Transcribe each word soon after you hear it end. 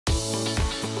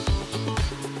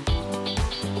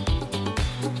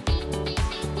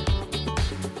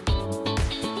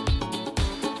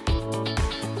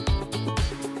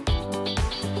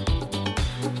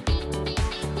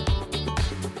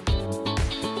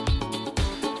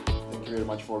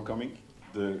very much for coming.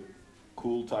 The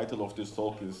cool title of this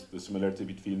talk is the similarity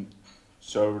between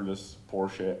serverless,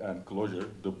 Porsche, and Clojure.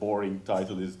 The boring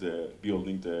title is the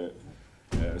building the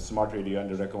smart radio and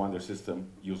the recommender system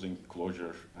using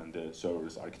Clojure and the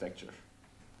serverless architecture.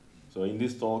 So in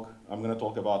this talk, I'm going to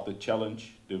talk about the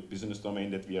challenge, the business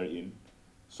domain that we are in,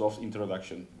 soft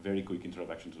introduction, very quick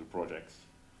introduction to the projects,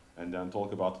 and then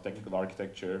talk about the technical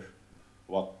architecture,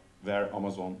 where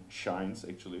Amazon shines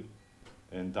actually,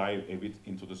 and dive a bit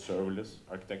into the serverless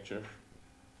architecture,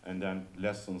 and then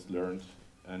lessons learned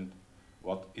and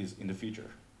what is in the future.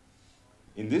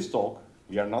 In this talk,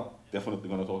 we are not definitely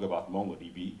going to talk about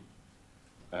MongoDB,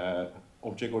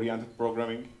 object-oriented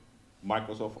programming,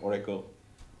 Microsoft, Oracle,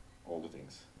 all the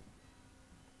things.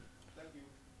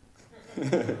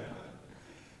 Thank you.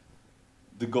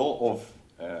 The goal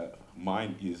of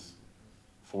mine is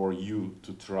for you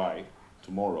to try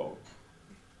tomorrow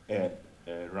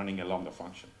running a Lambda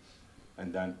function,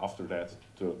 and then after that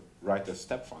to write a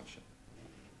step function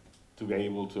to be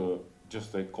able to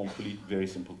just complete very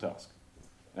simple task.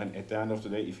 And at the end of the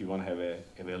day, if you want to have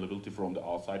availability from the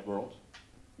outside world,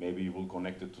 maybe you will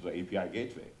connect it to the API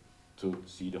gateway to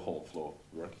see the whole flow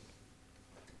working.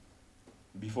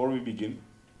 Before we begin,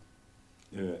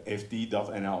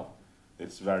 FD.nl,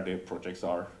 it's where the projects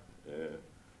are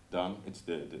done. It's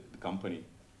the company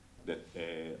that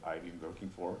I've been working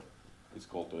for. It's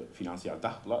called the Financieel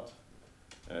Dagblad.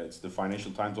 It's the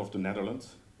Financial Times of the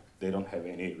Netherlands. They don't have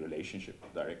any relationship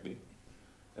directly.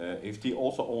 FD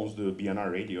also owns the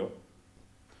BNR radio.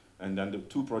 And then the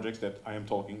two projects that I am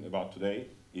talking about today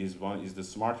one is the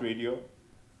smart radio.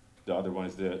 The other one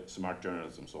is the smart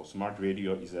journalism. So smart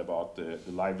radio is about the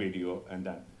live radio, and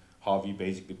then how we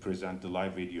basically present the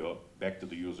live video back to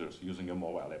the users using a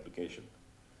mobile application.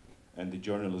 And the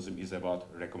journalism is about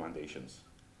recommendations.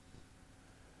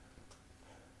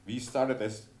 We started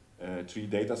as 3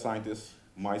 data scientists,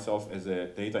 myself as a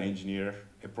data engineer,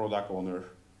 a product owner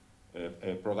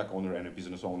and a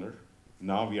business owner.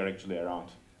 Now we are actually around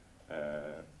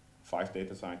 5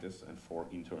 data scientists and 4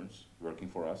 interns working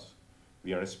for us.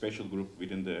 We are a special group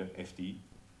within the FD.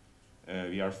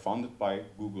 We are funded by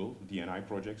Google, D&I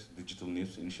projects, Digital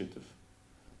News Initiative.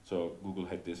 So Google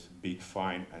had this big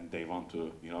fine, and they want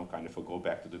to, kind of go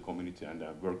back to the community and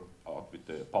work out with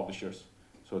the publishers.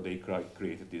 So they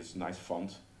created this nice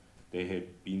fund. They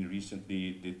have been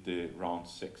recently did the round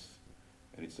 6,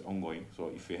 and it's ongoing.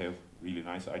 So if you have really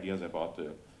nice ideas about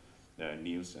the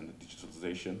news and the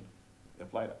digitalization,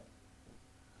 apply that.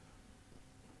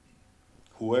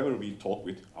 Whoever we talk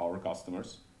with, our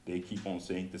customers, they keep on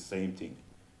saying the same thing.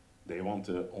 They want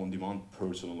on-demand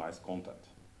personalized content,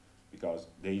 because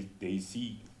they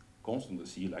constantly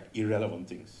see like irrelevant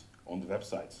things on the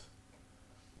websites.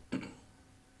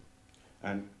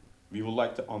 And we would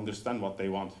like to understand what they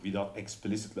want without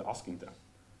explicitly asking them,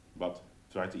 but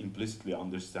try to implicitly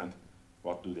understand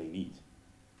what do they need.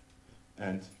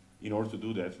 And in order to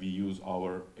do that, we use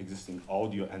our existing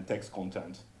audio and text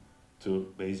content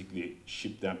to basically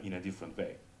ship them in a different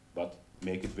way, but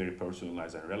make it very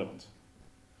personalized and relevant.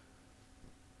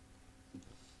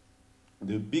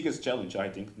 The biggest challenge, I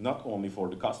think, not only for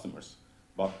the customers,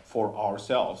 but for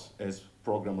ourselves as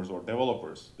programmers or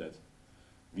developers, that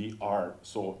we are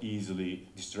so easily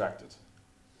distracted.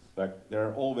 Like, there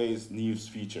are always new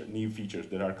features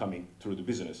that are coming through the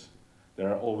business. There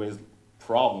are always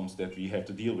problems that we have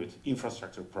to deal with,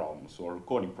 infrastructure problems or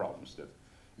coding problems that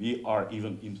we are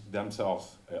even in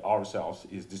ourselves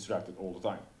is distracted all the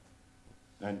time.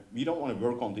 And we don't want to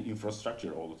work on the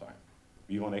infrastructure all the time.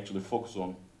 We want to actually focus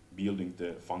on building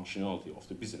the functionality of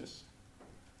the business.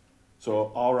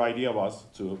 So our idea was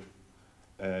to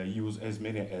use as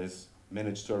many as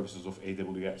managed services of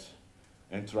AWS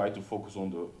and try to focus on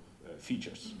the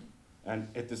features, and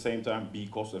at the same time be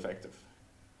cost effective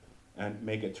and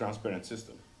make a transparent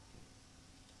system.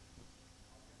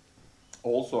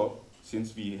 Also,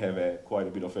 since we have quite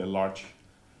a bit of a large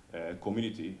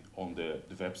community on the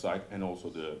website and also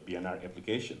the BNR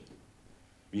application,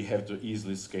 we have to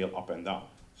easily scale up and down.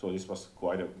 So this was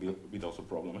quite a bit also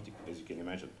problematic, as you can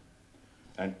imagine.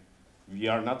 And we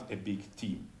are not a big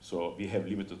team, so we have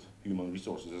limited human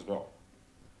resources as well.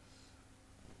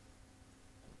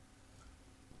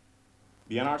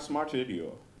 BNR Smart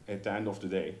Radio, at the end of the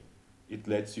day, it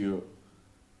lets you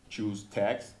choose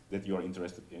tags that you are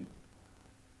interested in.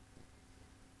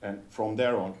 And from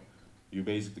there on, you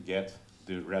basically get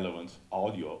the relevant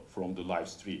audio from the live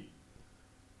stream.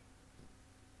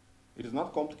 It is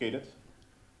not complicated.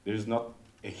 There is not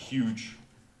a huge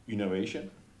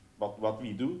innovation, but what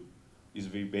we do is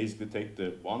we basically take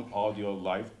the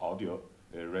live audio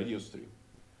radio stream,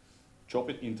 chop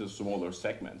it into smaller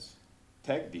segments,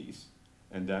 tag these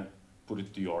and then put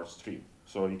it to your stream.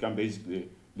 So you can basically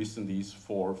listen these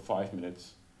 4 or 5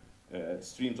 minutes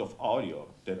streams of audio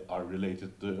that are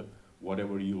related to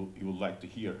whatever you would like to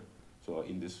hear. So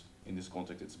in this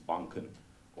context, it's banken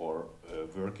or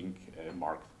working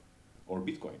market or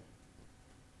Bitcoin.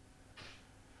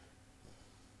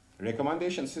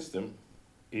 Recommendation system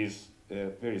is a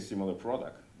very similar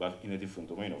product, but in a different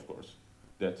domain, of course.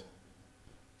 That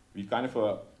we kind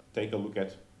of take a look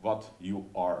at what you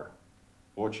are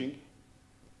watching,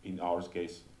 in our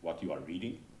case, what you are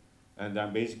reading, and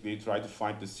then basically try to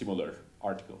find the similar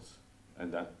articles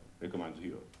and then recommend to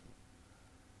you.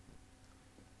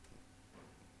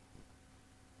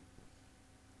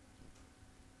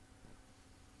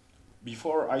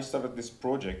 Before I started this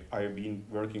project, I've been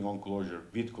working on Clojure,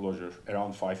 with Clojure,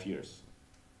 around 5 years.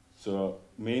 So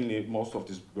mainly, most of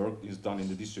this work is done in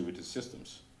the distributed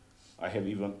systems. I have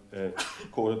even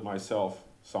coded myself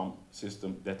some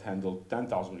system that handled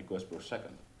 10,000 requests per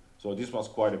second. So this was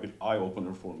quite a bit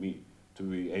eye-opener for me to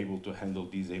be able to handle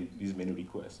these many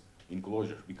requests in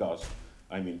Clojure, because,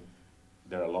 I mean,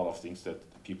 there are a lot of things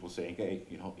that people saying, hey,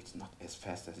 you know, it's not as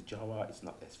fast as Java, it's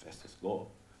not as fast as Go.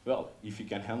 Well, if you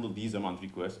can handle these amount of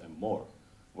requests and more,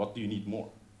 what do you need more?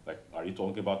 Like, are you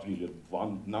talking about really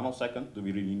 1 nanosecond? Do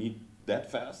we really need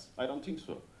that fast? I don't think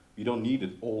so. We don't need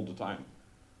it all the time.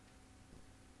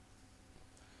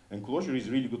 And Clojure is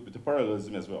really good with the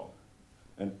parallelism as well.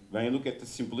 And when you look at the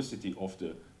simplicity of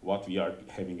what we are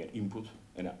having an input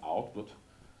and an output,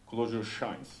 Clojure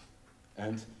shines.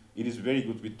 And it is very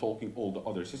good with talking all the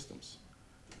other systems.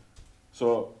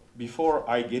 So before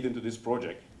I get into this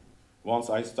project,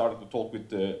 once I started to talk with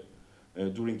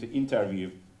during the interview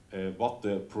what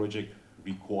the project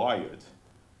required,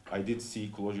 I did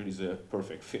see Clojure is a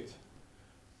perfect fit.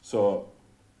 So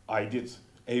I did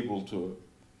able to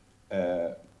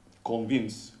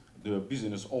convince the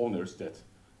business owners that,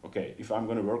 okay, if I'm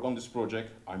going to work on this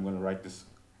project, I'm going to write this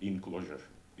in Clojure,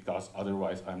 because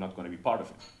otherwise I'm not going to be part of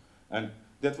it. And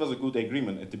that was a good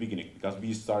agreement at the beginning, because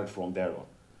we started from there on.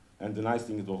 And the nice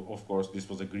thing is, of course, this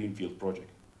was a greenfield project.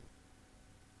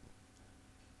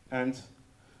 And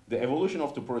the evolution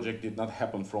of the project did not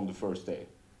happen from the first day.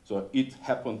 So it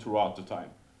happened throughout the time.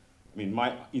 I mean,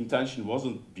 my intention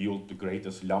wasn't build the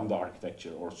greatest Lambda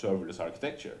architecture or serverless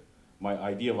architecture. My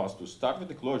idea was to start with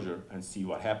the Clojure and see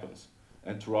what happens.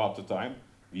 And throughout the time,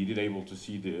 we did able to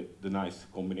see the nice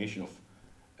combination of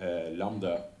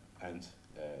Lambda and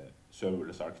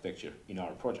serverless architecture in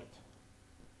our project.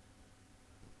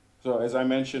 So as I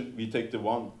mentioned, we take the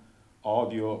one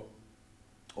audio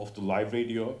of the live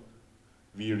radio,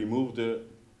 we remove the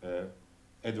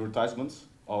advertisements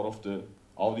out of the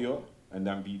audio, and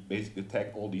then we basically tag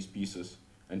all these pieces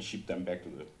and ship them back to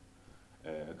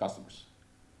the customers.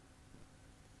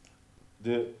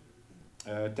 The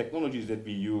technologies that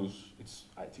we use,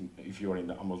 I think if you are in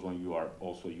the Amazon, you are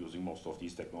also using most of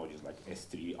these technologies like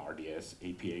S3, RDS,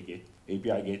 API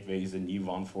gateway is a new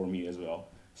one for me as well.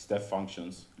 Step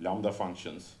functions, Lambda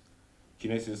functions,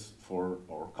 Kinesis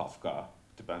or Kafka,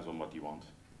 depends on what you want.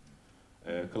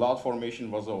 CloudFormation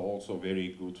was also a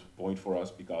very good point for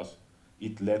us, because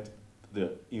it led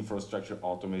the infrastructure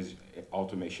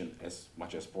automation as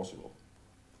much as possible.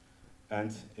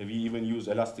 And we even use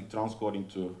elastic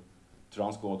transcoding to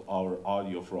transcode our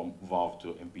audio from WAV to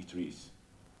MP3s.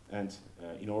 And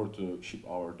in order to ship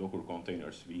our Docker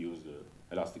containers, we use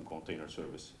the Elastic Container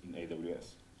Service in AWS.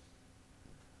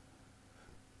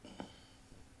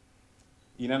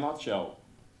 In a nutshell,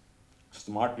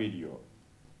 Smart Radio,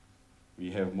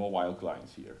 we have mobile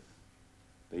clients here.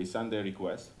 They send their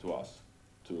request to us.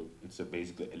 It's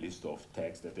basically a list of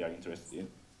tags that they are interested in.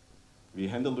 We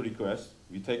handle the request,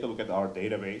 we take a look at our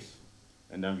database,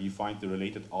 and then we find the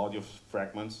related audio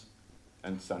fragments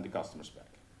and send the customers back.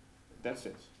 That's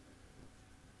it.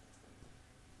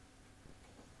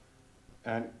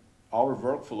 And our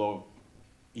workflow,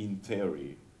 in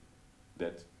theory,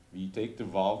 that we take the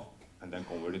WAV and then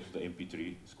convert it to the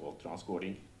MP3, it's called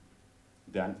transcoding.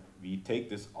 Then we take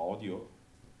this audio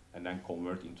and then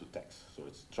convert into text, so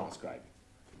it's transcribing.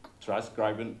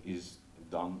 Transcribing is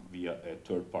done via a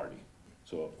third party.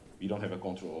 So we don't have a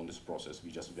control on this process,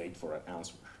 we just wait for an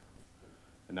answer.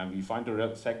 And then we find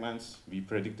the segments, we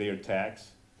predict their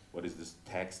tags, what is this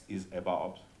text is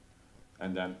about,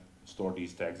 and then store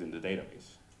these tags in the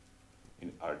database,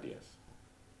 in RDS.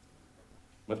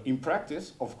 But in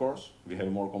practice, of course, we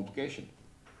have more complication,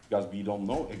 because we don't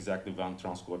know exactly when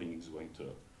transcoding is going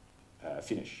to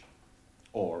finish.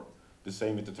 Or the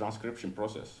same with the transcription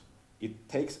process. It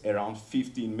takes around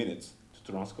 15 minutes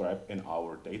to transcribe an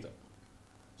hour data.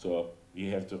 So we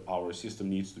have to, our system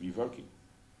needs to be working.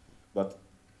 But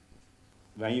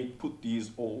when you put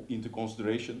these all into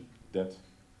consideration, that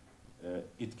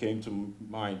it came to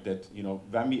mind that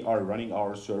when we are running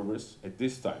our servers at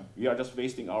this time, we are just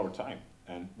wasting our time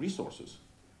and resources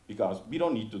because we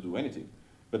don't need to do anything.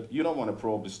 But you don't want to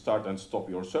probably start and stop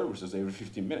your services every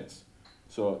 15 minutes.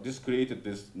 So this created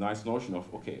this nice notion of,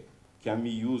 okay, can we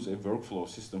use a workflow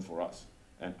system for us?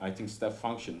 And I think step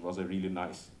function was a really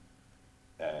nice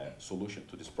solution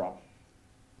to this problem.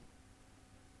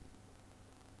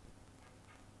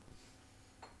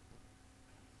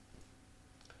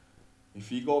 If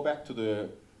we go back to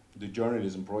the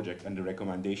journalism project and the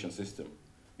recommendation system,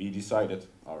 we decided,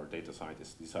 our data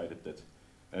scientists decided that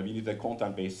we need a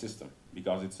content-based system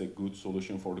because it's a good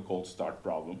solution for the cold start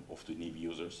problem of the new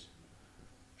users,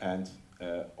 and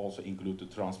also include the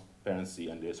transparency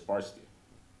and the sparsity.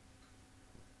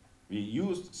 We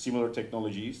used similar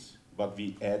technologies, but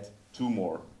we add 2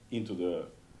 more into the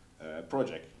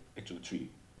project, actually 3.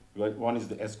 One is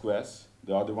the SQS,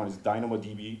 the other one is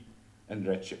DynamoDB and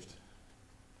Redshift.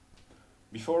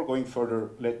 Before going further,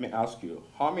 let me ask you,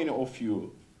 how many of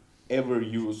you ever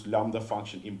use Lambda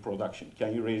function in production?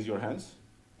 Can you raise your hands?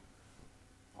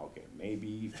 Okay,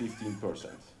 maybe 15%.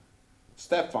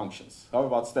 Step functions, how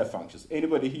about step functions?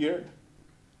 Anybody here?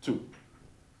 2,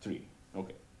 3,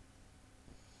 okay.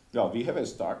 Well, we have a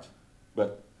start,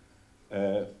 but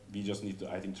we just need to,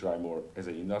 I think, try more as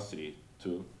an industry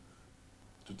to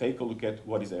take a look at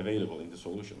what is available in the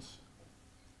solutions.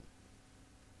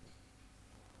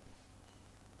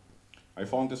 I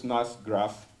found this nice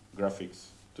graphics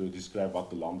to describe what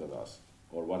the Lambda does,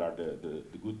 or what are the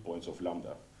good points of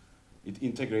Lambda. It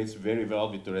integrates very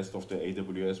well with the rest of the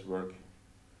AWS work.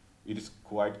 It is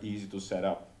quite easy to set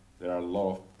up. There are a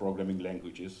lot of programming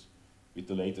languages. With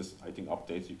the latest, I think,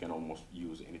 updates, you can almost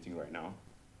use anything right now.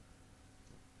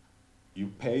 You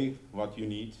pay what you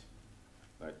need.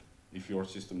 Like, if your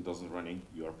system doesn't running,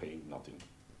 you are paying nothing.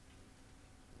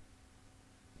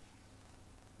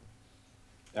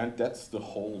 And that's the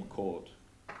whole code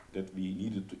that we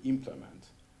needed to implement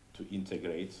to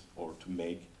integrate or to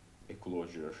make a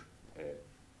Clojure,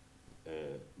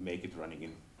 make it running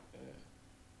in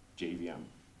JVM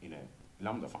in a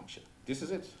Lambda function. This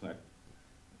is it. Like,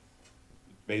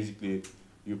 basically,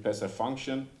 you pass a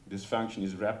function. This function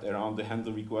is wrapped around the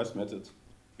handle request method,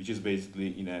 which is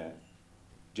basically in a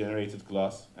generated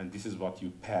class, and this is what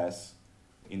you pass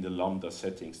in the Lambda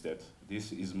settings, that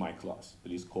this is my class.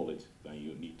 Please call it when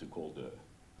you need to call the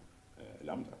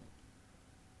Lambda.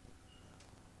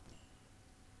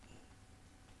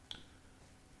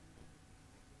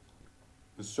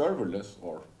 The serverless,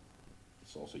 or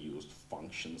it's also used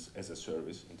functions as a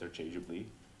service interchangeably,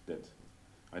 that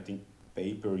I think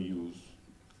paper use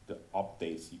the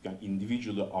updates. You can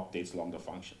individually update Lambda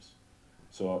functions.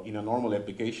 So in a normal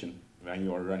application, when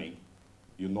you are running,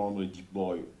 you normally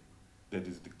deploy, that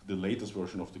is the latest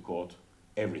version of the code,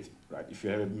 everything, right? If you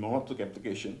have a monolithic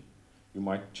application, you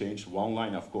might change 1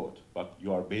 line of code, but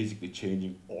you are basically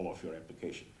changing all of your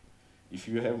application. If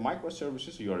you have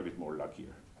microservices, you are a bit more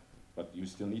luckier, but you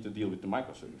still need to deal with the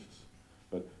microservices.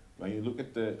 But when you look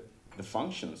at the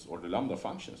functions or the Lambda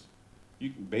functions, you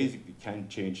basically can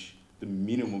change the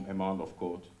minimum amount of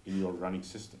code in your running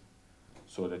system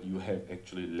so that you have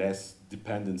actually less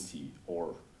dependency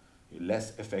or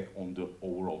less effect on the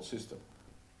overall system.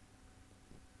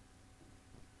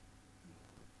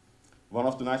 One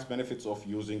of the nice benefits of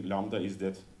using Lambda is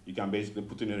that you can basically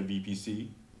put in a VPC.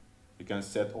 You can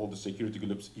set all the security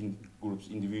groups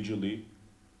individually.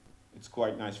 It's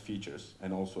quite nice features,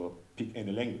 and also pick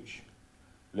any language.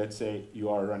 Let's say you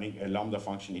are running a Lambda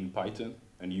function in Python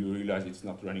and you realize it's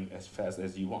not running as fast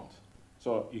as you want.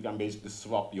 So you can basically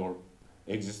swap your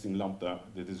existing Lambda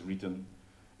that is written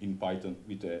in Python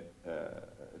with a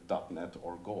 .NET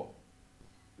or Go.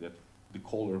 That the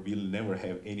caller will never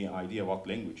have any idea what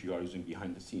language you are using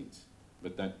behind the scenes.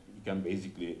 But then you can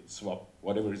basically swap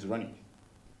whatever is running.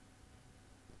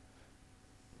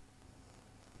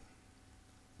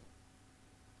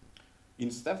 In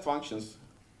step functions,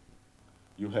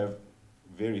 you have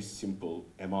very simple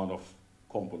amount of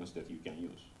components that you can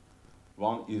use.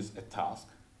 One is a task.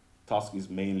 Task is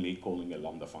mainly calling a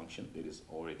Lambda function that is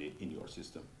already in your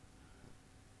system.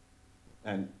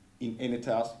 And in any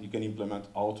task, you can implement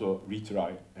auto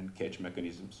retry and catch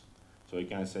mechanisms. So you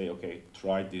can say, okay,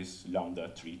 try this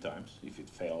Lambda 3 times. If it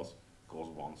fails, goes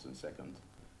once and second.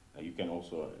 You can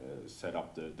also set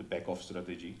up the back-off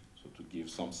strategy, so to give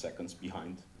some seconds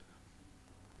behind.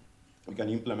 We can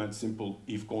implement simple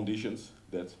if conditions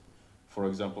that, for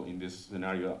example, in this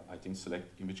scenario, I think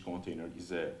select image container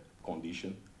is a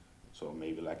condition. So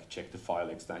maybe like check the file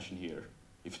extension here.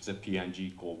 If it's a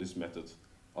PNG, call this method.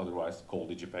 Otherwise, call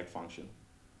the JPEG function.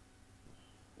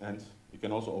 and you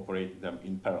can also operate them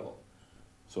in parallel.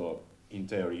 So in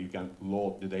theory, you can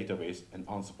load the database and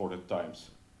unsupported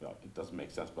times. Well, it doesn't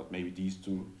make sense, but maybe these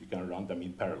two, you can run them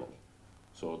in parallel.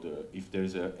 So if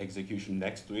there's an execution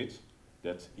next to it,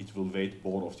 that it will wait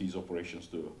both of these operations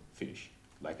to finish,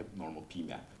 like a normal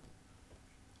PMAP.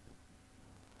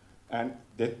 And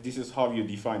this is how you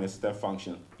define a step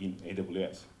function in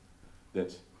AWS.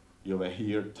 That you have a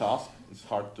here task, it's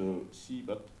hard to see,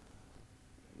 but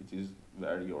it is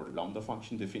where your Lambda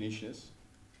function definition is.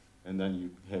 And then you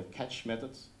have catch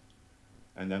methods.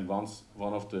 And then once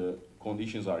one of the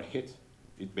conditions are hit,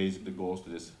 it basically goes to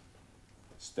this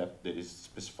step that is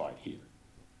specified here.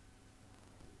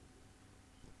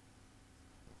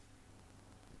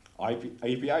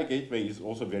 API gateway is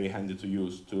also very handy to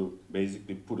use to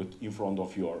basically put it in front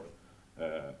of your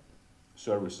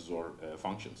services or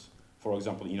functions. For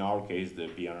example, in our case, the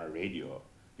BNR radio,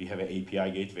 we have an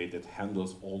API gateway that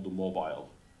handles all the mobile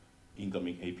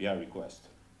incoming API requests.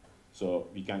 So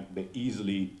we can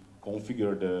easily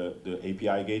configure the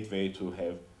API gateway to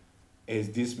have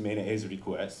this many as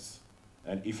requests,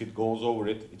 and if it goes over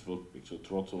it, it will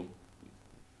throttle.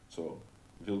 So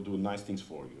it will do nice things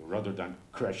for you, rather than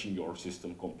crashing your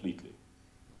system completely.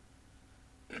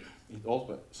 It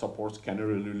also supports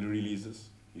canary releases.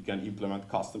 You can implement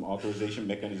custom authorization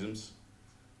mechanisms,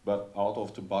 but out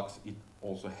of the box, it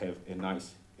also have a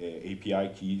nice API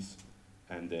keys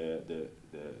and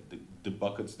the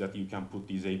buckets that you can put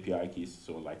these API keys,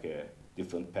 so like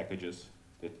different packages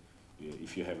that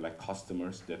if you have like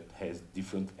customers that has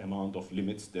different amount of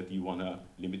limits that you wanna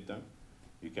limit them,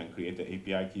 you can create the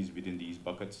API keys within these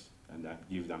buckets and then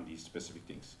give them these specific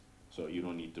things. So you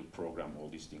don't need to program all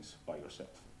these things by yourself.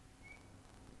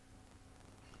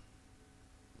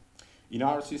 In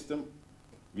our system,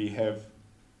 we have,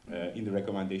 in the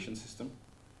recommendation system,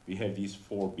 we have these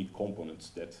 4 big components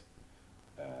that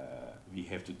we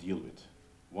have to deal with.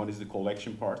 One is the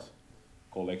collection part.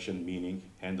 Collection meaning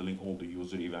handling all the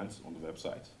user events on the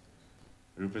website.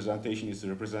 Representation is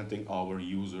representing our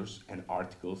users and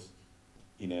articles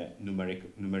in a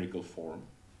numerical form.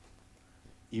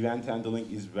 Event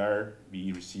handling is where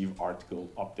we receive article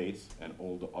updates and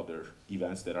all the other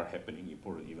events that are happening,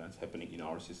 important events happening in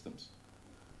our systems.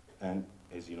 And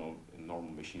as you know, in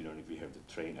normal machine learning, we have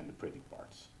the train and the predict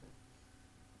parts.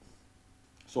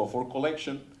 So for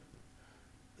collection,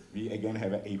 we again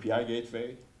have an API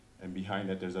gateway, and behind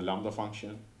that there's a Lambda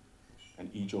function, and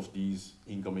each of these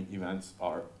incoming events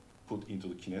are put into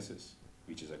the Kinesis,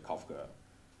 which is a Kafka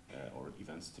or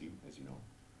event stream, as you know.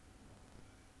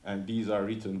 And these are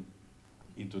written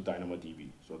into DynamoDB.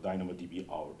 So DynamoDB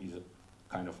is a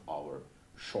kind of our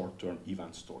short-term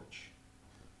event storage.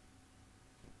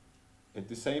 At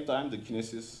the same time, the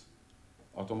Kinesis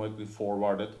automatically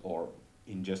forwarded or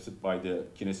ingested by the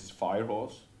Kinesis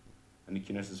firehose, and the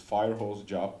Kinesis firehose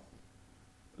job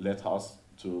let us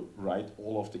to write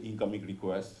all of the incoming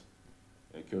requests,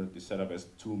 currently set up as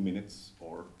 2 minutes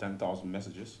or 10,000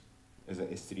 messages as a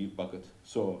S3 bucket.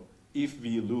 So if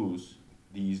we lose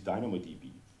these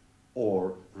DynamoDB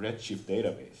or Redshift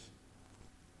database,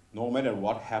 no matter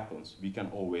what happens, we can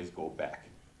always go back.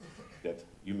 That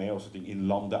you may also think in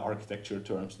Lambda architecture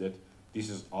terms that this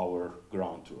is our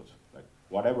ground truth. Like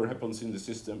whatever happens in the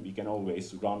system, we can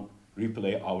always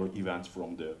replay our events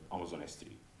from the Amazon S3.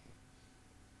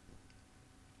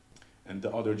 And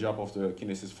the other job of the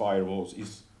Kinesis firewalls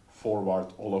is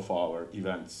forward all of our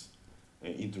events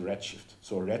into Redshift.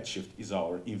 So Redshift is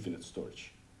our infinite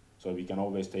storage. So we can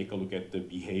always take a look at the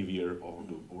behavior or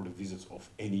the visits of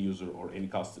any user or any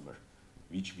customer,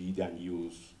 which we then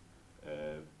use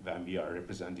when we are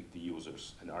representing the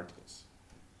users and articles.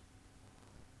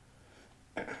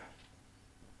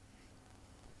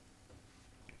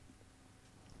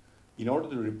 In order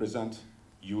to represent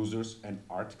users and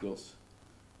articles,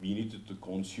 we needed to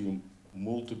consume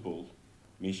multiple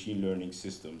machine learning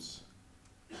systems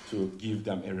to give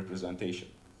them a representation.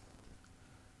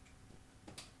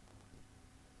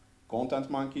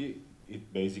 Content Monkey,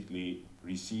 it basically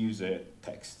receives a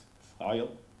text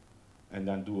file and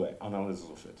then do an analysis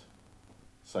of it,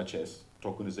 such as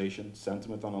tokenization,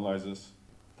 sentiment analysis,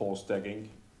 post tagging,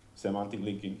 semantic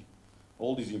linking.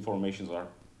 All these informations are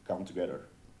come together.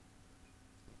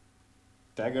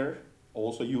 Tagger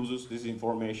also uses this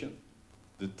information,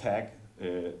 the tag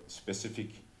specific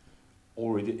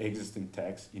already existing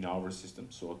tags in our system,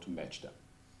 so to match them.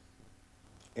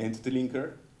 Entity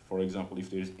linker, for example, if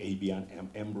there is ABN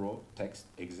Ambro text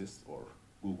exists, or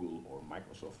Google or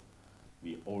Microsoft,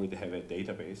 we already have a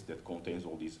database that contains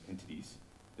all these entities,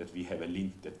 that we have a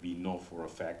link that we know for a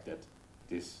fact that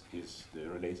this is the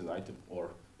related item,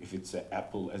 or if it's an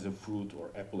apple as a fruit or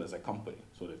apple as a company,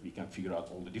 so that we can figure out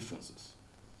all the differences.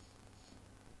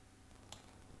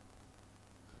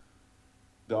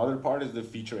 The other part is the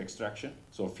feature extraction.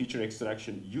 So feature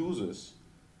extraction uses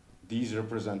these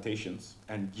representations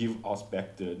and give us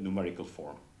back the numerical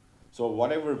form. So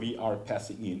whatever we are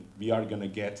passing in, we are going to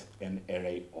get an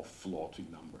array of floating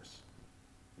numbers,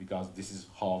 because this is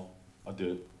how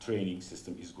the training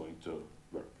system is going to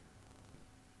work.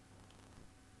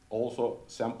 Also,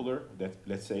 sampler, that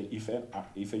let's say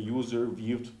if a user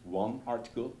viewed one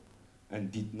article and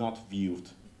did not view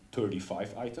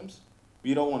 35 items,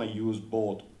 we don't want to use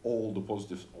both all the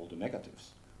positives, all the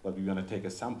negatives, but we're going to take a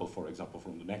sample, for example,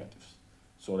 from the negatives,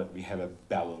 so that we have a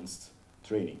balanced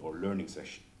training or learning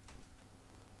session.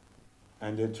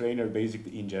 And the trainer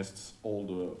basically ingests all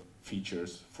the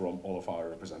features from all of our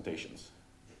representations.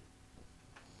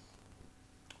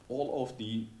 All of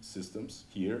the systems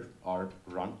here are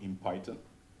run in Python.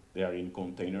 They are in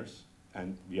containers,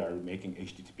 and we are making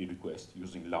HTTP requests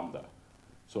using Lambda.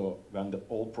 So when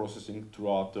all processing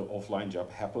throughout the offline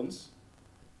job happens,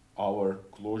 our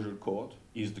Clojure code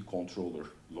is the controller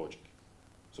logic.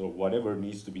 So whatever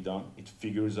needs to be done, it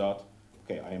figures out,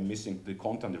 okay, I am missing the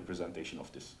content representation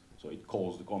of this. So it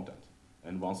calls the content.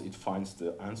 And once it finds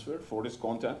the answer for this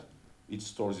content, it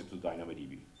stores it to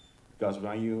DynamoDB. Because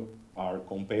when you are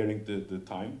comparing the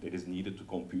time that is needed to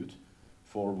compute,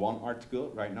 for one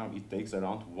article, right now it takes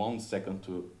around 1 second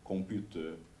to compute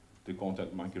the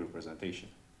content monkey representation.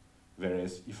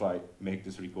 Whereas if I make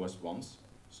this request once,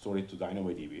 store it to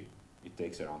DynamoDB, it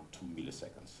takes around 2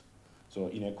 milliseconds. So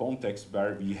in a context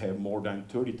where we have more than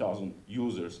 30,000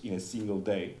 users in a single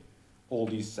day, all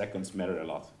these seconds matter a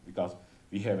lot, because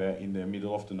we have in the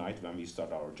middle of the night when we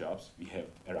start our jobs, we have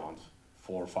around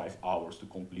 4 or 5 hours to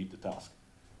complete the task.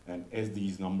 And as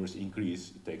these numbers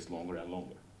increase, it takes longer and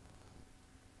longer.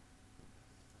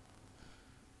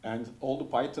 And all the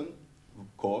Python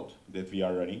code that we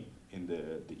are running in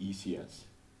the ECS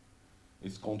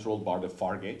is controlled by the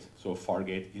Fargate. So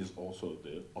Fargate is also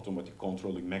the automatic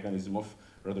controlling mechanism of,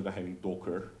 rather than having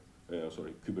Docker,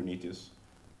 Kubernetes.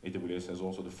 AWS has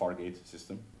also the Fargate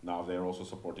system. Now they're also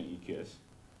supporting EKS.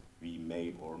 We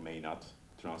may or may not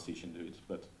transition to it,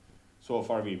 but so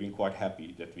far we've been quite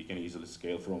happy that we can easily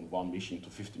scale from 1 machine to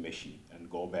 50 machines and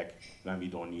go back when we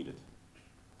don't need it.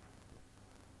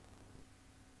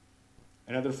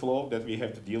 Another flaw that we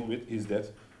have to deal with is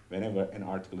that whenever an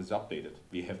article is updated,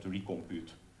 we have to recompute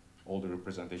all the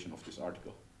representation of this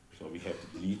article. So we have to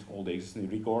delete all the existing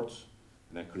records,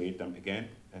 and then create them again,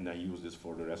 and then use this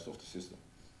for the rest of the system.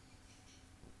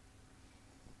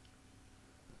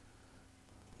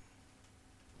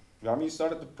 When we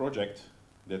started the project,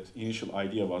 that initial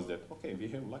idea was that, okay, we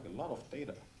have like a lot of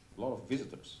data, a lot of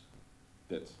visitors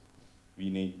that we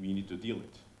need to deal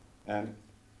with. And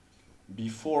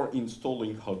before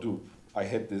installing Hadoop, I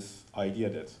had this idea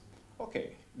that,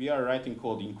 okay, we are writing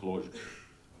code in Clojure.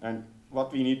 And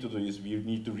what we need to do is we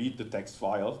need to read the text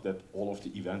files that all of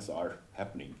the events are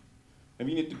happening. And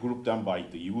we need to group them by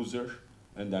the user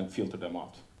and then filter them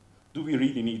out. Do we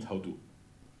really need Hadoop?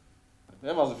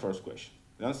 That was the first question.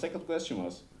 Then the second question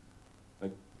was,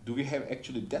 like, do we have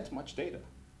actually that much data?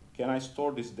 Can I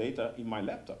store this data in my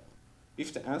laptop?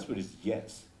 If the answer is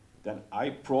yes, then I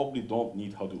probably don't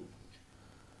need Hadoop.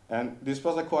 And this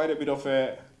was quite a bit of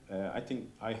a, I think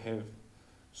I have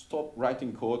stopped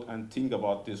writing code and think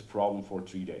about this problem for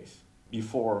 3 days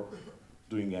before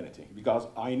doing anything. Because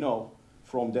I know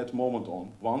from that moment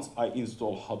on, once I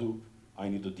install Hadoop, I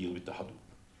need to deal with the Hadoop.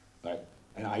 Right?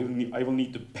 And I will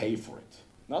need to pay for it.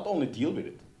 Not only deal with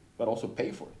it, but also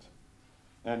pay for it.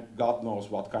 And God knows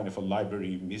what kind of a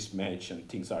library mismatch and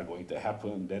things are going to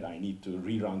happen, that I need to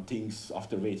rerun things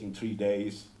after waiting 3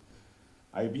 days.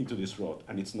 I've been to this road,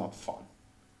 and it's not fun.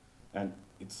 And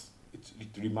it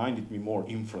reminded me more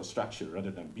infrastructure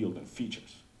rather than building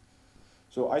features.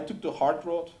 So I took the hard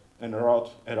road and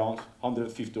wrote around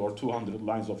 150 or 200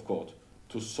 lines of code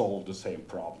to solve the same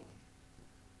problem.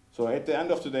 So at the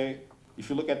end of the day, if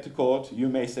you look at the code, you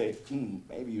may say,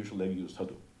 maybe you should have used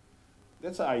Hadoop.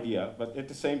 That's the idea, but at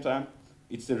the same time,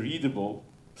 it's a readable,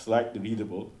 slightly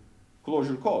readable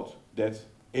Clojure code that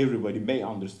everybody may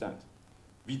understand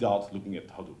without looking at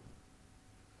Hadoop.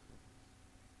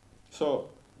 So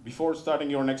before starting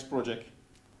your next project,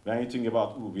 when you think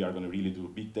about, we are going to really do a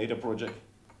big data project,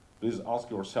 please ask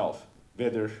yourself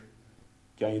whether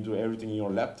can you do everything in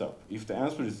your laptop. If the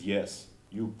answer is yes,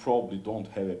 you probably don't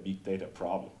have a big data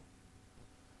problem.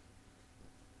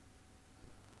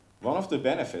 One of the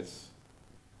benefits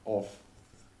of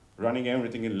running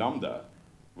everything in Lambda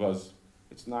was,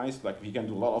 it's nice, like we can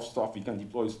do a lot of stuff, we can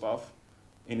deploy stuff,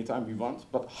 anytime we want,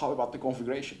 but how about the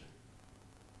configuration?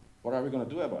 What are we going to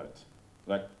do about it?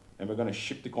 Like, and we're going to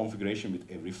ship the configuration with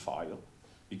every file,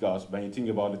 because when you think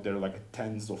about it, there are like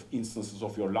tens of instances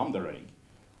of your Lambda running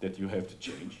that you have to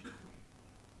change.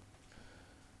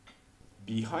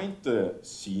 Behind the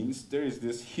scenes, there is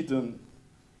this hidden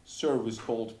service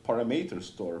called parameter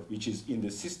store, which is in the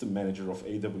system manager of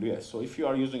AWS. So if you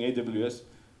are using AWS,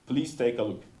 please take a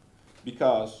look,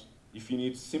 because if you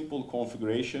need simple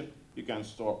configuration, you can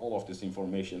store all of this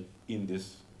information in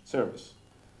this service.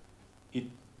 It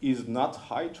is not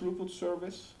high throughput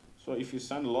service, so if you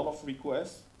send a lot of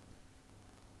requests,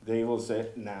 they will say,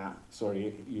 nah,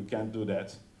 sorry, you can't do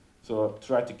that. So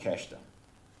try to cache them.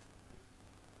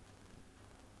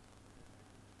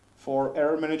 For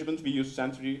error management, we use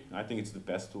Sentry. I think it's the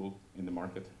best tool in the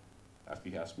market. If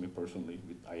you ask me personally,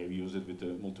 I use it with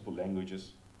multiple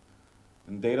languages.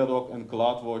 And Datadog and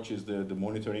CloudWatch is the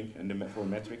monitoring and for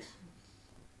metrics.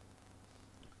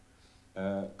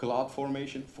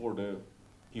 CloudFormation for the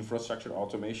infrastructure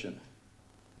automation.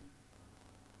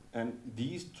 And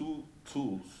these two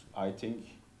tools, I think,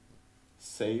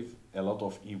 save a lot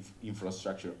of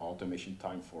infrastructure automation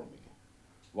time for me.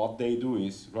 What they do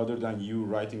is, rather than you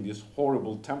writing these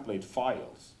horrible template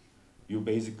files, you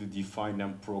basically define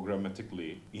them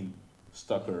programmatically in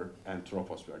Stucker and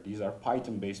Troposphere. These are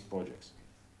Python-based projects.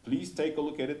 Please take a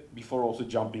look at it before also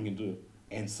jumping into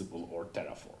Ansible or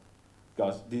Terraform,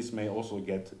 because this may also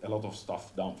get a lot of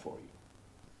stuff done for you.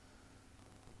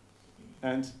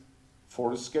 And for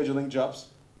the scheduling jobs,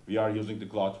 we are using the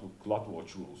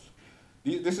CloudWatch rules.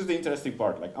 This is the interesting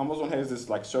part. Like Amazon has this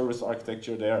like serverless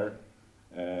architecture. They are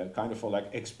kind of like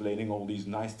explaining all these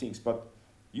nice things, but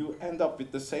you end up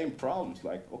with the same problems.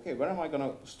 Like, okay, where am I going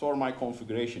to store my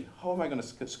configuration? How am I going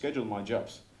to schedule my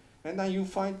jobs? And then you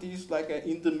find these like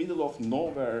in the middle of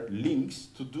nowhere links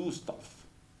to do stuff.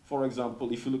 For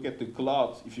example, if you look at the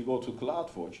cloud, if you go to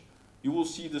CloudWatch, you will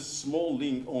see the small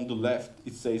link on the left.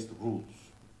 It says rules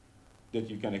that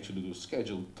you can actually do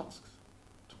scheduled tasks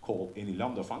to call any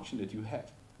Lambda function that you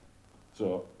have.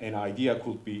 So an idea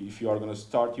could be if you are going to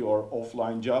start your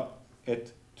offline job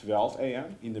at 12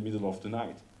 a.m. in the middle of the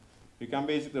night, you can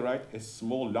basically write a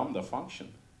small Lambda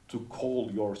function to call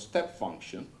your step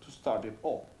function to start it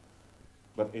off.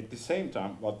 But at the same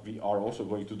time, what we are also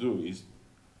going to do is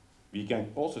we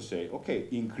can also say, okay,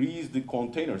 increase the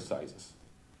container sizes.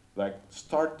 Like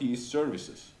start these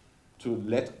services to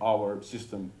let our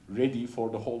system ready for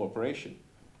the whole operation.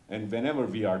 And whenever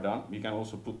we are done, we can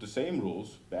also put the same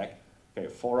rules back. Okay,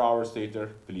 4 hours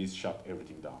later, please shut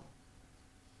everything down.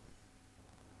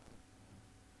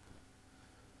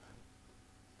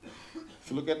 If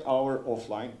you look at our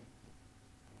offline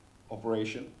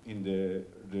operation in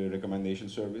the recommendation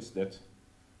service, that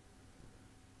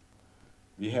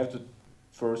we have to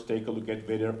first take a look at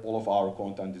whether all of our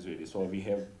content is ready. So we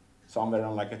have somewhere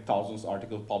around like 1,000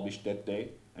 articles published that day,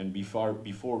 and before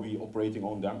we operating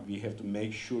on them, we have to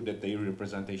make sure that their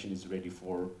representation is ready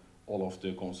for all of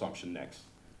the consumption next.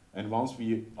 And once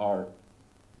we are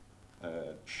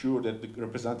sure that the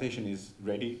representation is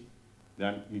ready,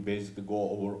 then we basically go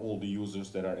over all the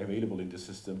users that are available in the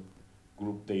system,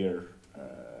 group their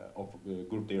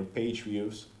page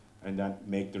views, and then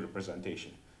make the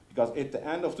representation. Because at the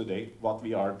end of the day, what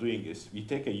we are doing is we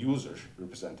take a user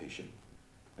representation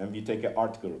and we take an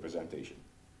article representation.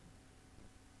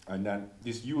 And then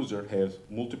this user has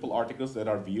multiple articles that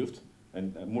are viewed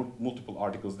and multiple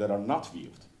articles that are not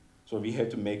viewed. So we have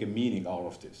to make a meaning out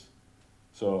of this.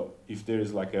 So if there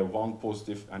is like a 1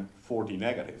 positive and 40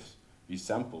 negatives, we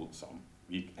sample some,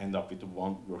 we end up with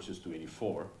 1 versus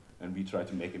 24, and we try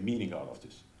to make a meaning out of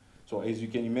this. So as you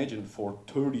can imagine, for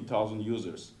 30,000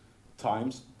 users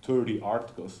times 30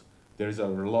 articles, there is a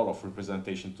lot of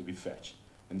representation to be fetched.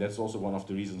 And that's also one of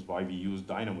the reasons why we use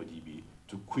DynamoDB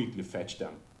to quickly fetch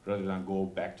them, rather than go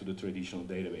back to the traditional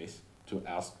database to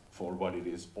ask for what it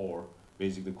is, or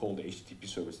basically call the HTTP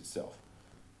service itself.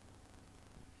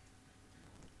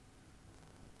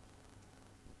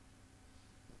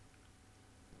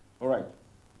 All right,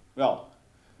 well,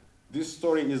 this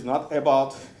story is not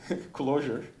about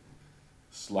Clojure,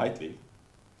 slightly.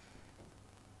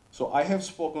 So I have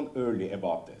spoken earlier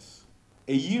about this.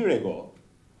 A year ago,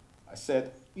 I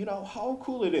said, you know, how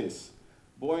cool it is.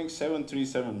 Boeing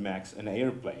 737 MAX, an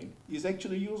airplane, is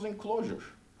actually using Clojure,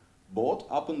 both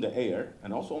up in the air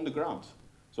and also on the ground.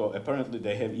 So apparently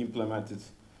they have implemented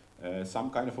some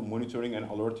kind of a monitoring and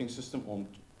alerting system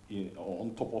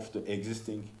on top of the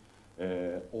existing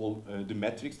all the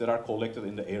metrics that are collected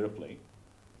in the airplane.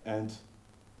 And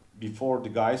before the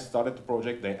guys started the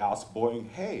project, they asked Boeing,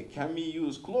 hey, can we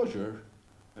use Clojure?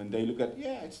 And they look at,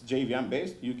 yeah, it's JVM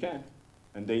based, you can.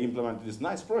 And they implemented this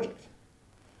nice project.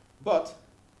 But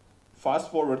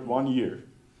fast forward 1 year,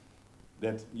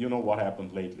 that you know what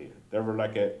happened lately. There were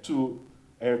like 2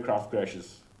 aircraft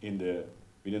crashes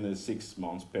within a 6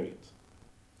 months period.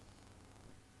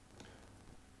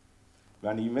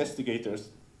 When investigators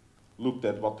looked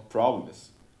at what the problem is,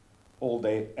 all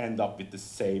they end up with the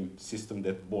same system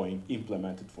that Boeing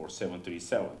implemented for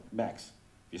 737 MAX.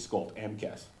 It's called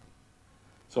MCAS.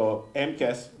 So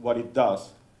MCAS, what it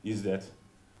does is that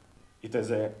it has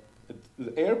the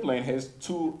airplane has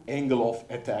 2 angle of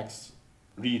attacks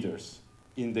readers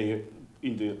in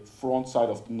the front side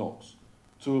of the nose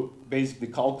to basically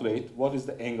calculate what is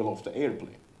the angle of the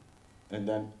airplane. And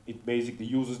then it basically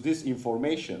uses this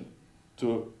information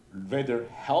to rather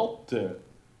help the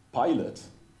pilot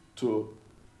to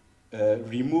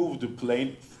remove the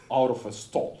plane out of a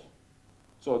stall.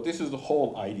 So this is the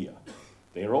whole idea.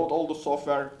 They wrote all the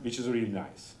software, which is really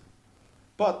nice.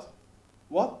 But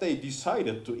what they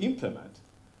decided to implement,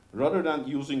 rather than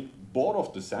using both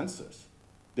of the sensors,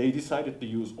 they decided to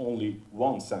use only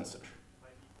one sensor.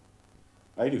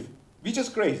 Which is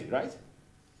crazy, right?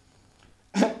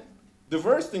 The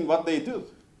first thing what they do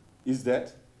is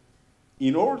that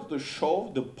in order to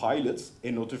show the pilots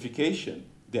a notification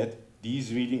that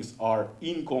these readings are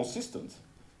inconsistent,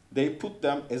 they put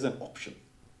them as an option,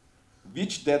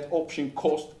 which that option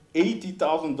cost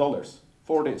 $80,000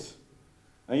 for this.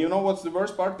 And you know what's the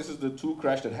worst part? This is the 2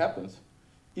 crash that happened.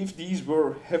 If these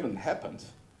haven't happened,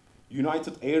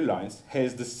 United Airlines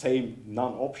has the same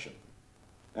non-option.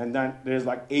 And then there's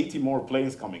like 80 more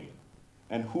planes coming in.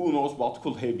 And who knows what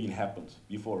could have been happened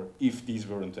before if these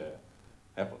weren't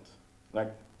happened.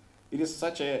 Like, it is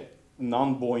such a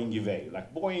non-Boeing way.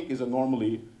 Like, Boeing is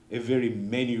normally a very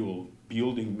manual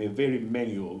building, very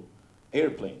manual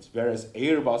airplanes, whereas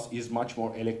Airbus is much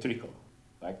more electrical.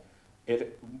 Like,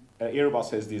 Airbus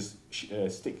has this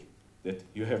stick that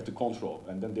you have to control,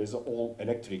 and then there's all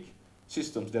electric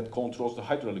systems that controls the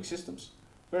hydraulic systems.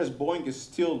 Whereas Boeing is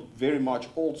still very much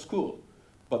old school.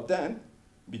 But then,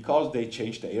 because they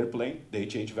changed the airplane, they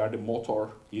changed where the motor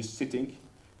is sitting,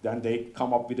 then they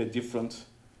come up with a different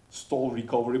stall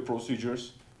recovery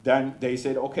procedures. Then they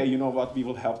said, okay, you know what, we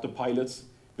will help the pilots.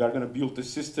 We are going to build the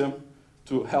system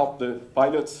to help the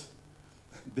pilots.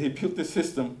 They built the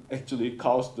system, actually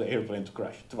caused the airplane to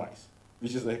crash twice,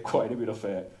 which is quite a bit of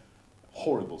a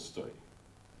horrible story.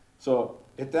 So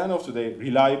at the end of the day,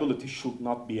 reliability should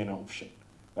not be an option.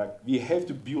 Like, we have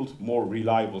to build more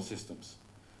reliable systems.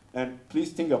 And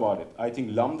please think about it. I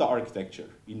think Lambda architecture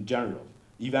in general,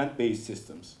 event-based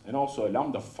systems, and also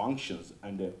Lambda functions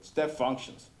and the step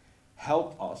functions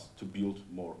help us to build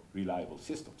more reliable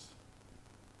systems.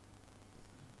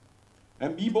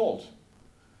 And be bold.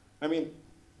 I mean,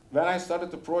 when I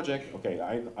started the project, okay,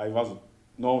 I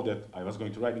know that I was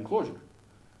going to write in Clojure,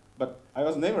 but I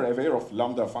was never aware of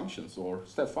Lambda functions or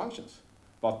step functions.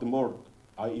 But the more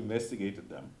I investigated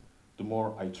them, the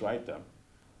more I tried them,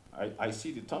 I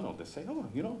see the tunnel that say, oh,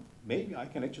 you know, maybe I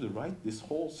can actually write this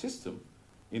whole system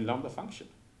in Lambda function.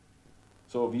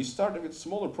 So we started with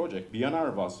smaller project.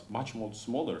 BNR was much more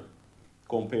smaller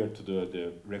compared to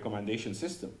the recommendation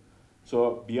system.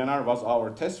 So BNR was our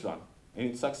test run, and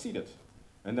it succeeded.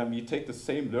 And then we take the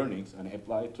same learnings and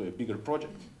apply it to a bigger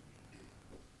project.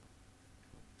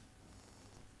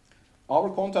 Our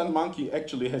content monkey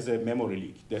actually has a memory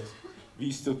leak that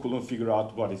we still couldn't figure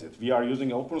out what is it. We are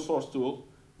using an open source tool.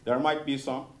 There might be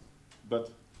some, but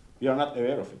we are not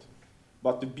aware of it.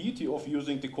 But the beauty of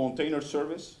using the container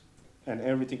service and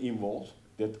everything involved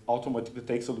that automatically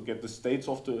takes a look at the states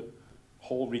of the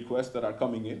whole requests that are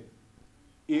coming in.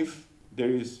 If there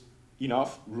is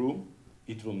enough room,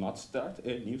 it will not start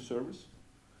a new service.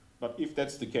 But if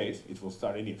that's the case, it will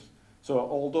start a new. So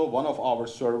although one of our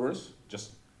servers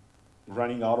just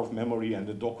running out of memory and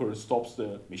the Docker stops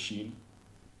the machine,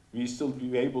 we still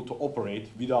be able to operate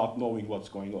without knowing what's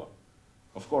going on.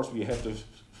 Of course, we have to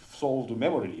solve the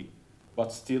memory leak,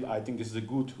 but still, I think this is a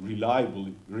good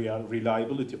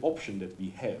reliability option that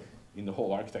we have in the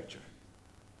whole architecture.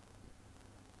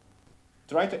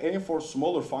 Try to aim for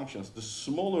smaller functions. The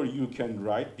smaller you can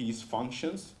write these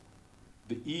functions,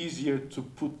 the easier to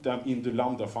put them in the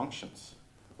Lambda functions.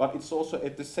 But it's also,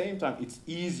 at the same time, it's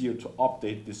easier to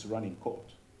update this running code.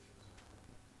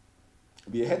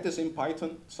 We had this in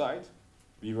Python side.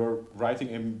 We were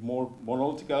writing a more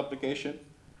monolithic application,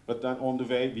 but then on the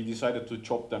way, we decided to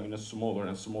chop them in a smaller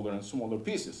and smaller and smaller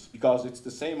pieces, because it's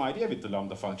the same idea with the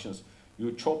Lambda functions.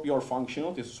 You chop your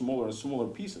functionality into smaller and smaller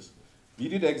pieces. We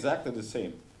did exactly the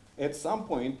same. At some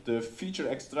point, the feature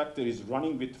extractor is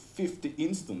running with 50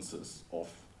 instances of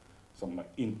some,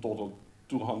 in total,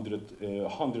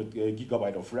 100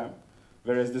 gigabyte of RAM.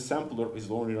 whereas the sampler is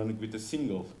only running with a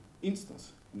single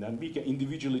instance. And then we can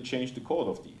individually change the code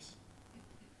of these.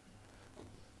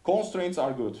 Constraints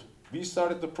are good. We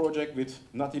started the project with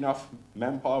not enough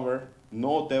manpower,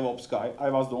 no DevOps guy. I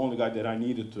was the only guy that I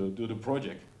needed to do the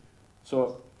project.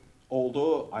 So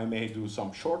although I may do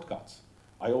some shortcuts,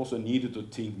 I also needed to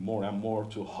think more and more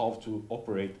to how to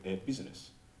operate a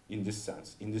business in this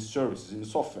sense, in these services, in the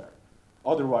software.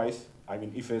 Otherwise, I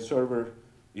mean, if a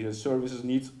services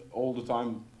needs all the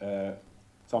time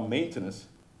some maintenance,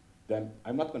 then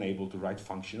I'm not going to be able to write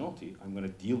functionality. I'm going to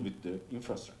deal with the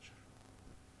infrastructure.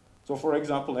 So for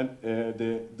example,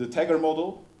 the tagger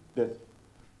model that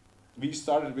we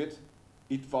started with,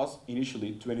 it was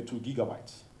initially 22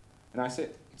 gigabytes. And I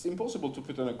said, it's impossible to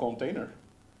put in a container.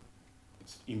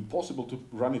 It's impossible to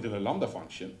run it in a Lambda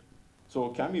function. So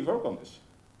can we work on this?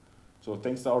 So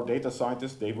thanks to our data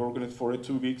scientists, they worked on it for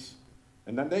 2 weeks.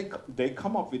 And then they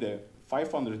come up with a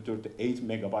 538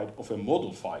 megabyte of a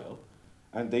model file.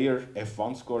 And their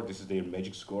F1 score, this is their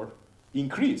magic score,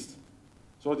 increased.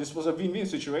 So this was a win-win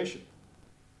situation.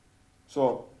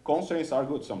 So constraints are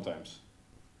good sometimes.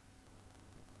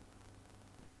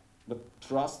 But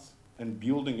trust and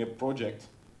building a project,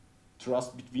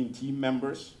 trust between team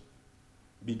members,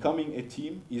 becoming a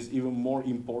team is even more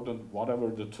important whatever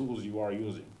the tools you are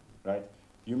using, right?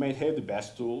 You may have the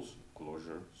best tools,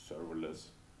 Clojure, Serverless,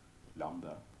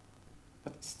 Lambda,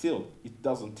 but still,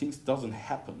 things doesn't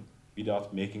happen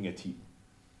without making a team.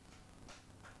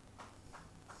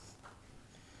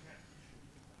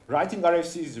 Writing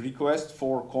RFCs, request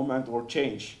for comment or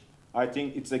change, I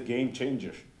think it's a game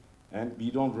changer, and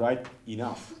we don't write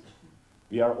enough.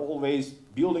 We are always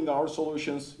building our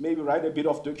solutions, maybe write a bit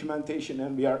of documentation,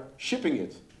 and we are shipping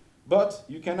it. But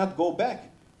you cannot go back.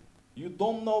 You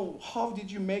don't know how did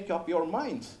you make up your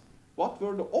mind. What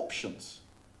were the options?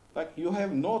 Like you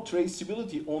have no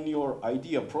traceability on your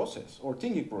idea process or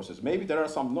thinking process. Maybe there are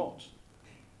some notes.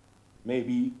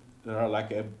 Maybe there are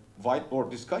like a whiteboard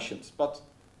discussions, but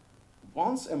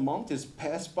once a month is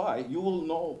passed by, you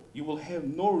will have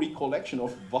no recollection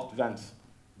of what went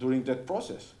during that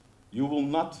process. You will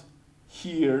not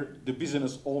hear the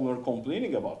business owner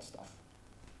complaining about stuff,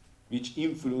 which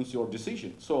influence your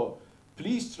decision. So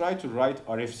please try to write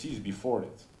RFCs before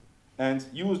it. And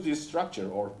use this structure,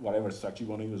 or whatever structure you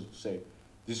want to use to say.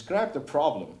 Describe the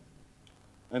problem,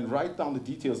 and write down the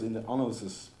details in the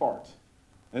analysis part.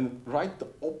 And write the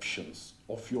options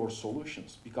of your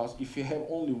solutions. Because if you have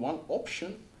only one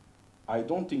option, I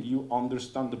don't think you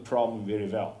understand the problem very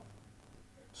well.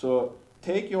 So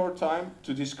take your time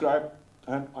to describe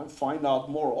and find out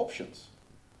more options.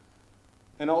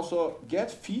 And also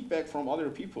get feedback from other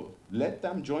people. Let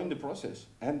them join the process.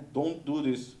 And don't do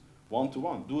this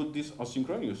one-to-one. Do this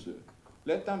asynchronously.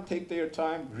 Let them take their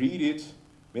time, read it,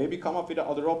 maybe come up with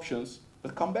other options,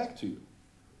 but come back to you.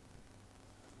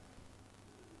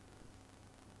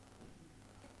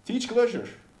 Teach Clojure.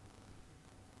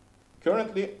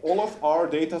 Currently, all of our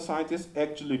data scientists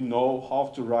actually know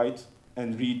how to write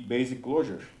and read basic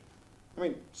Clojure. I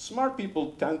mean, smart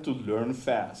people tend to learn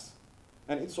fast.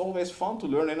 And it's always fun to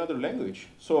learn another language.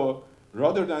 So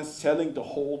rather than selling the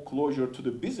whole Clojure to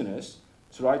the business,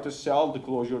 try to sell the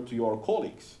Clojure to your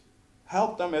colleagues.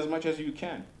 Help them as much as you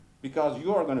can, because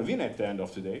you are going to win at the end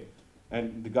of the day.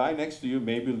 And the guy next to you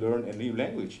maybe learn a new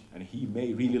language, and he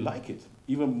may really like it,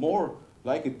 even more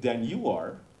like it than you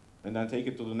are, and then take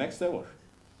it to the next level.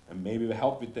 And maybe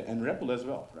help with the NREPL as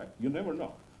well, right? You never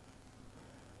know.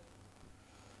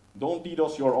 Don't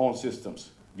DDoS your own systems.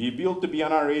 We built the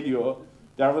BNR radio.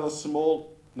 There was a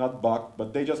small, not bug,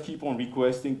 but they just keep on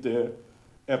requesting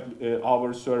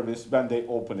our service when they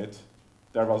open it.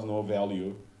 There was no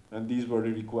value. And these were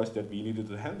the requests that we needed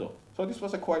to handle. So this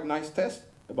was a quite nice test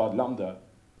about Lambda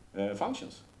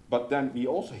functions. But then we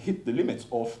also hit the limits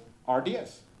of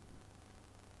RDS,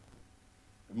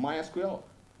 MySQL.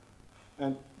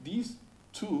 And these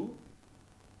two,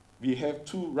 we have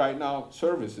two right now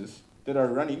services that are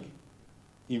running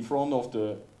in front of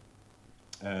the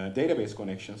database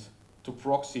connections to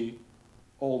proxy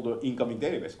all the incoming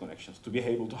database connections to be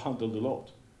able to handle the load.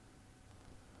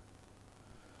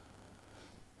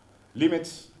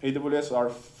 Limits, AWS are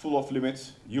full of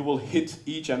limits. You will hit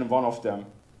each and one of them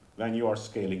when you are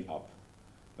scaling up.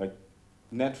 Like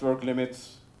network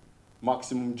limits,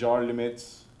 maximum jar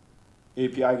limits,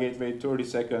 API gateway 30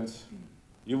 seconds.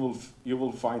 You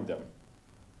will find them.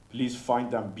 Please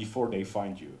find them before they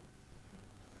find you.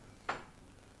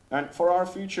 And for our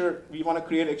future, we want to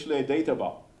create actually a data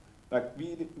bub. Like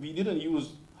we didn't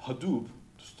use Hadoop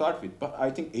to start with, but I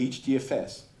think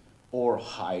HDFS or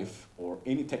Hive or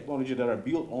any technology that are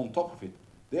built on top of it,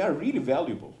 they are really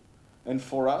valuable. And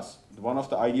for us, one of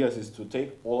the ideas is to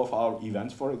take all of our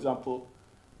events, for example,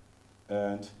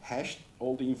 and hash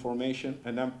all the information,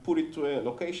 and then put it to a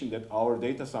location that our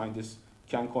data scientists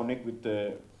can connect with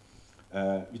their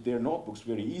notebooks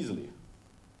very easily.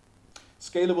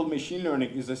 Scalable machine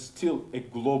learning is still a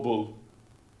global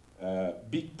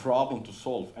big problem to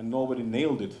solve, and nobody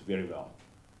nailed it very well.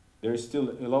 There is still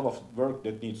a lot of work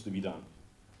that needs to be done.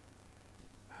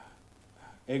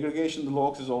 Aggregation the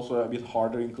logs is also a bit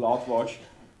harder in CloudWatch.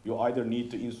 You either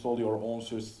need to install your own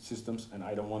systems, and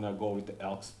I don't want to go with the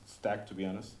Elk stack, to be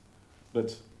honest.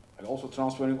 But also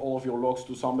transferring all of your logs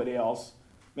to somebody else.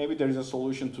 Maybe there is a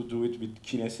solution to do it with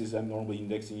Kinesis and normal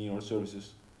indexing in your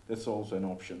services. That's also an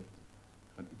option.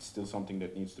 But it's still something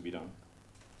that needs to be done.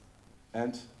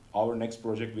 And our next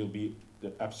project will be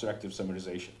the abstractive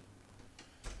summarization.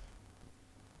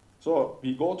 So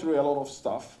we go through a lot of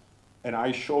stuff, and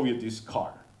I show you this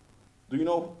car. Do you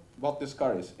know what this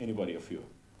car is, anybody of you?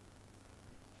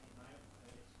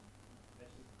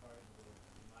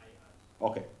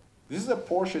 Okay, this is a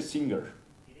Porsche Singer.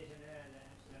 It is in the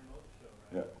Amsterdam Motor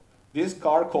Show, right? Yeah. This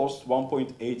car costs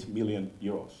 1.8 million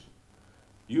euros.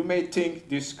 You may think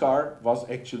this car was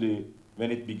actually,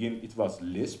 when it began, it was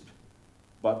Lisp,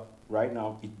 but right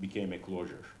now it became a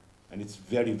Clojure, and it's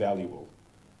very valuable.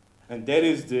 And that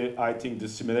is I think, the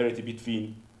similarity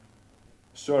between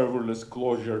serverless,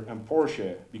 Clojure, and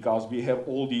Porsche, because we have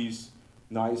all these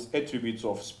nice attributes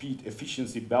of speed,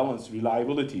 efficiency, balance,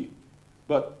 reliability.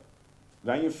 But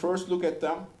when you first look at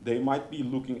them, they might be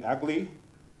looking ugly,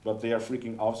 but they are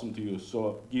freaking awesome to use.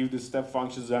 So give the step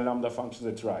functions and lambda functions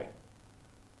a try.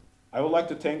 I would like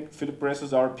to thank Philip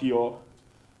Presses, our PO.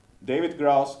 David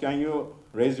Grouse, can you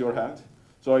raise your hand?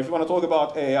 So if you want to talk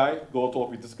about AI, go talk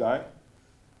with this guy.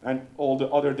 And all the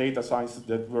other data scientists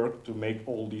that work to make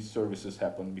all these services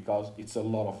happen, because it's a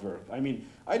lot of work. I mean,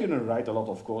 I didn't write a lot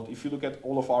of code. If you look at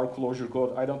all of our Clojure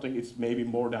code, I don't think it's maybe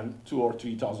more than 2,000 or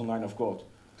 3,000 lines of code.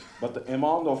 But the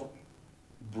amount of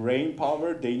brain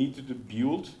power they need to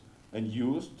build and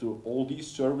use to all these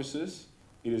services,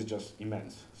 it is just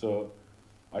immense. So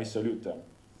I salute them.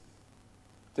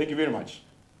 Thank you very much.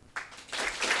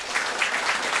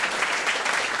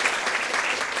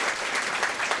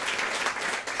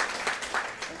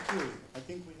 Thank you. I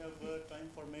think we have time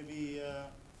for maybe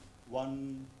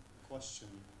one question.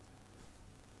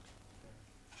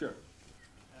 Sure.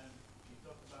 You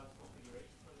talked about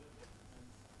configuration a little bit.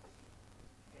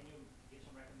 Can you give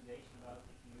some recommendation about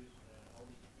if you use all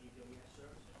these AWS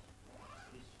services?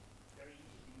 It is very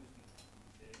easy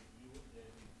to use the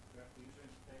graphical user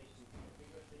interface to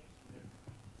configure things. Then,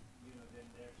 then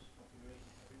there's configuration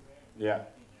everywhere.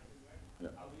 Yeah. Everywhere.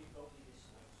 Yeah. How do you cope with this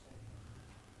setting?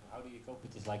 How do you cope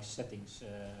with this settings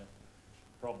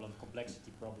problem,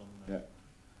 complexity problem? Yeah.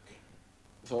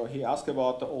 So he asked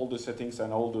about all the settings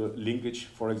and all the linkage,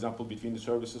 for example, between the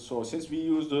services. So since we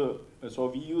use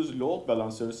we use load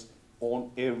balancers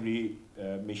on every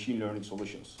machine learning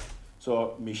solutions.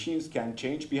 So machines can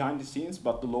change behind the scenes,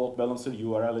 but the load balancer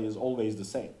URL is always the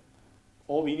same.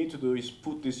 All we need to do is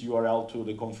put this URL to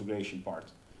the configuration part.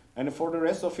 And for the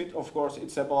rest of it, of course,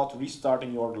 it's about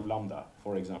restarting your Lambda,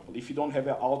 for example. If you don't have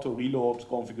an auto reload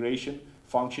configuration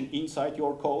function inside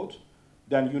your code,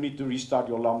 then you need to restart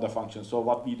your Lambda function. So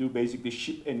what we do, basically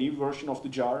ship a new version of the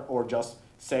jar, or just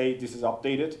say this is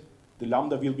updated. The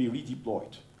Lambda will be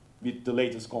redeployed with the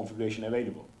latest configuration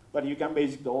available. But you can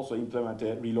basically also implement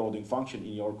a reloading function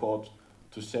in your code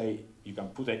to say, you can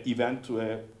put an event to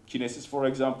a Kinesis, for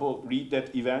example, read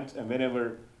that event, and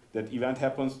whenever that event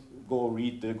happens, go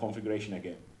read the configuration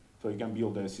again. So you can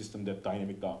build a system that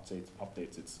dynamically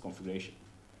updates its configuration.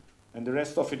 And the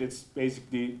rest of it, it's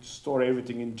basically store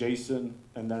everything in JSON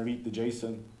and then read the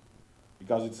JSON,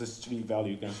 because it's a string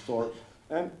value you can store.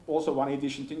 And also one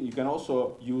addition thing, you can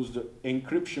also use the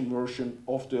encryption version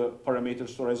of the parameter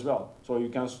store as well. So you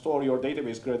can store your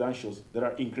database credentials that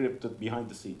are encrypted behind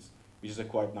the scenes, which is a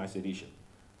quite nice addition.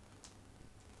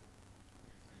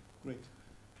 Great.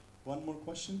 One more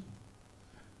question?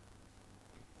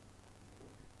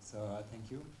 So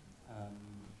thank you.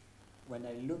 When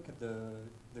I look at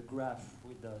the graph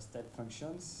with the step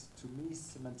functions, to me,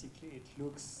 semantically, it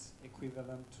looks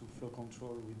equivalent to flow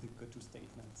control with the goto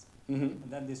statements. Mm-hmm. And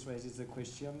then this raises the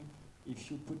question,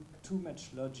 if you put too much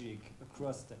logic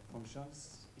across step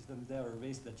functions, isn't there a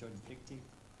risk that you're inflicting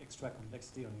extra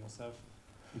complexity on yourself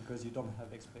because you don't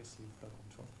have expressive flow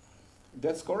control?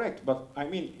 That's correct, but I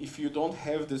mean, if you don't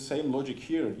have the same logic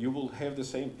here, you will have the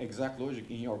same exact logic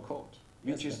in your code.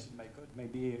 which yes, is but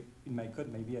in my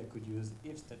code maybe I could use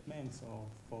if statements or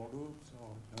for loops or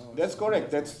no, that's something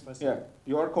correct. more That's expressive.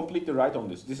 you are completely right on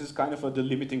this. This is kind of the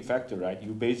limiting factor, right?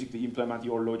 You basically implement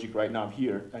your logic right now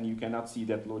here, and you cannot see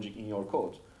that logic in your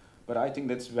code. But I think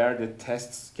that's where the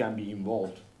tests can be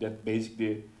involved. That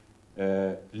basically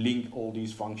link all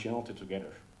these functionality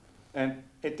together. And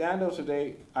at the end of the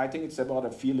day, I think it's about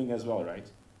a feeling as well, right?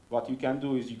 What you can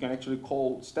do is you can actually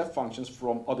call step functions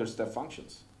from other step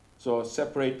functions. So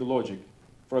separate the logic.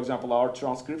 For example, our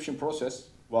transcription process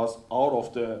was out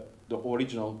of the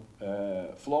original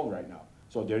flow right now.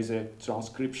 So there is a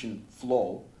transcription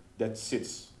flow that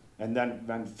sits. And then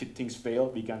when things fail,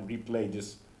 we can replay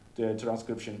the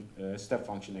transcription step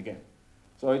function again.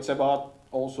 So it's about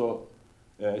also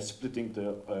splitting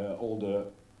all the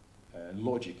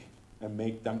logic and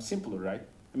make them simpler, right?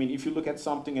 I mean, if you look at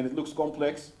something and it looks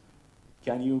complex,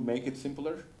 can you make it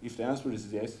simpler? If the answer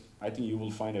is yes, I think you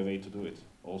will find a way to do it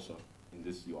also in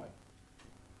this UI.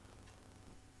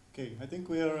 Okay, I think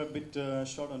we are a bit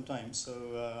short on time, so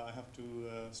I have to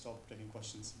stop taking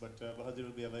questions. But Bahadir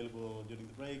will be available during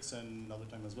the breaks and another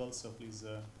time as well, so please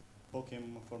poke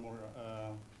him for more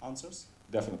answers.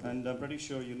 Definitely. And I'm pretty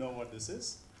sure you know what this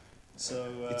is.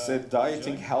 So it's a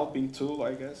dieting enjoy. helping tool,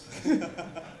 I guess.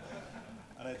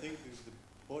 And I think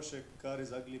the Porsche car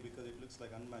is ugly because it looks like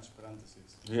unmatched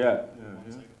parentheses. Yeah.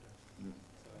 One side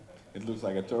of It looks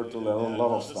like a turtle Yeah, and a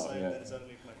lot of the stuff. side, Yeah. that is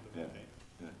certainly it might look Yeah. okay.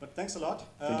 Yeah. But thanks a lot.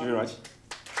 Thank you very much.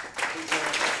 Please,